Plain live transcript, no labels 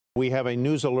We have a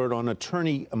news alert on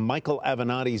attorney Michael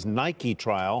Avenatti's Nike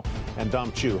trial, and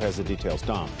Dom Chu has the details.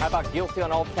 Dom. How about guilty on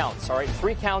all counts? All right,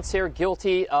 3 counts here,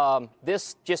 guilty.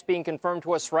 This just being confirmed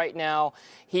to us right now.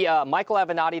 Michael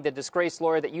Avenatti, the disgraced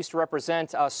lawyer that used to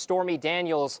represent Stormy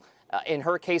Daniels in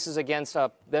her cases against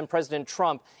then President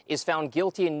Trump, is found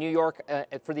guilty in New York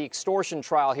for the extortion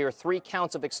trial here. 3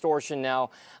 counts of extortion now.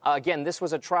 Again, this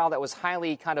was a trial that was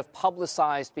highly kind of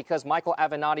publicized because Michael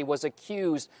Avenatti was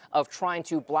accused of trying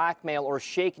to blackmail or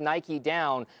shake Nike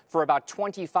down for about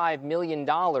 $25 million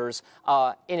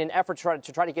in an effort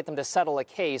to try to get them to settle a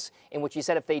case in which he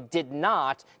said if they did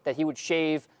not, that he would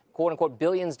shave quote-unquote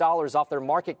billions of dollars off their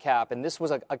market cap. And this was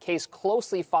a case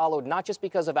closely followed, not just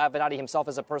because of Avenatti himself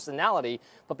as a personality,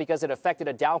 but because it affected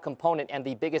a Dow component and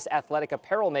the biggest athletic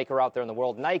apparel maker out there in the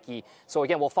world, Nike. So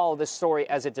again, we'll follow this story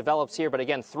as it develops here. But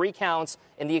again, 3 counts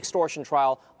in the extortion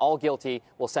trial, all guilty.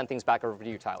 We'll send things back over to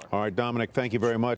you, Tyler. All right, Dominic, thank you very much.